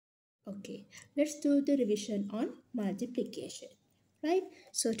Okay, let's do the revision on multiplication. Right?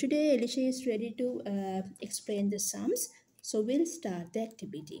 So today Alicia is ready to explain the sums. So we'll start the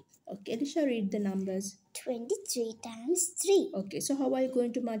activity. Okay, Alicia, read the numbers. 23 times 3. Okay, so how are you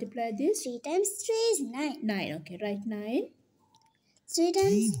going to multiply this? 3 times 3 is 9. 9. Okay, write 9. 3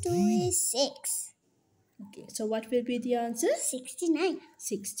 times 2 is 6. Okay, so what will be the answer? 69.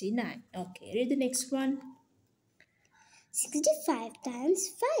 69. Okay, read the next one. 65 times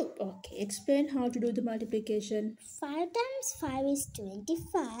 5. Okay, explain how to do the multiplication. 5 times 5 is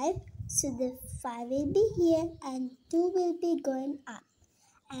 25. So the 5 will be here and 2 will be going up.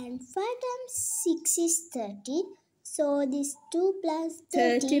 And 5 times 6 is 30. So this 2 plus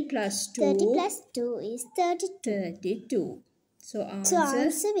 30 plus 2. 30 plus 2 is 32. 32. So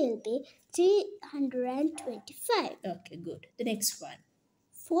answer will be 325. Okay, good. The next one.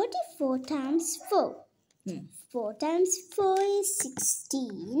 44 times 4. 4 times 4 is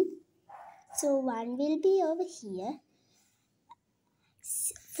 16. So 1 will be over here.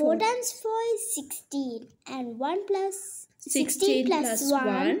 4 times 4 is 16. And 1 plus 16 plus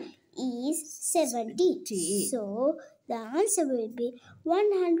 1 is 70. So the answer will be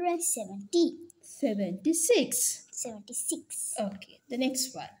 170. 76. 76. Okay, the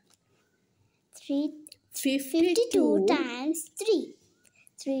next one. 52 times 3.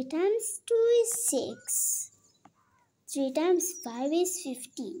 3 times 2 is 6. 3 times 5 is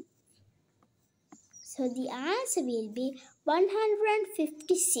 15. So the answer will be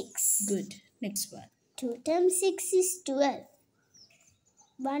 156. Good. Next one. 2 times 6 is 12.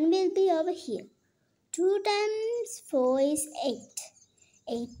 1 will be over here. 2 times 4 is 8.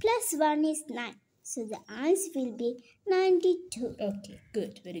 8 plus 1 is 9. So the answer will be 92. Okay,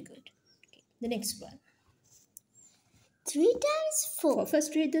 good. Very good. Okay, the next one. 3 times 4.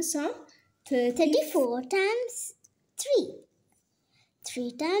 First read the sum. 34 times 3.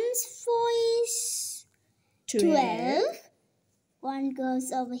 3 times 4 is 12. 1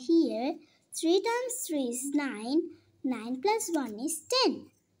 goes over here. 3 times 3 is 9. 9 plus 1 is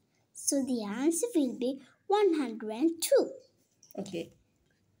 10. So the answer will be 102. Okay.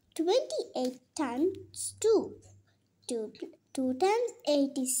 28 times 2. 2 times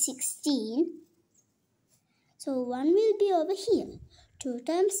 8 is 16. So 1 will be over here. 2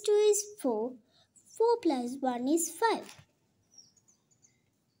 times 2 is 4. 4 plus 1 is 5.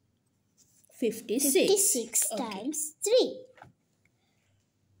 56. Times 3.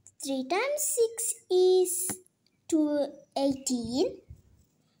 3 times 6 is 18.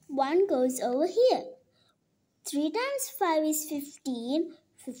 1 goes over here. 3 times 5 is 15.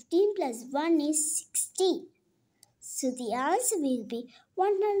 15 plus 1 is 16. So the answer will be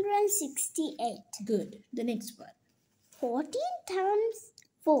 168. Good. The next one. 14 times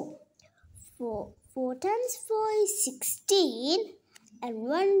 4. 4 times 4 is 16. And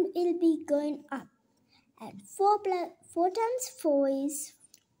 1 will be going up. And 4 times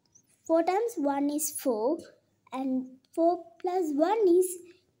 1 is 4. And 4 plus 1 is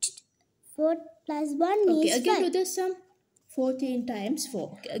 4 plus 1 okay, is again 5. do the sum. 14 times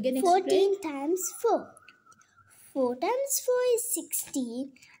 4. Okay, again explain. 14 times 4. 4 times 4 is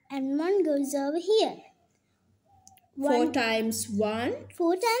 16. And 1 goes over here. 4 times 1.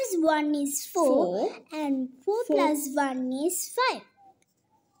 4 times 1 is 4. And 4 plus 1 is 5.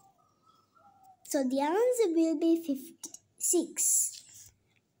 So the answer will be 56.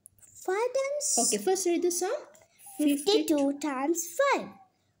 5 times... Okay, first read the sum. 52 times 5.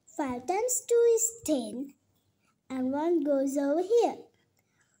 5 times 2 is 10. And 1 goes over here.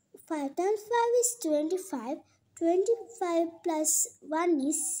 5 times 5 is 25. 25 plus 1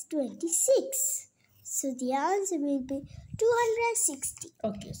 is 26. So the answer will be 260.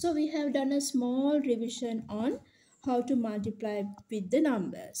 Okay, so we have done a small revision on how to multiply with the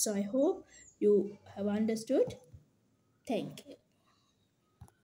number. So I hope you have understood. Thank you.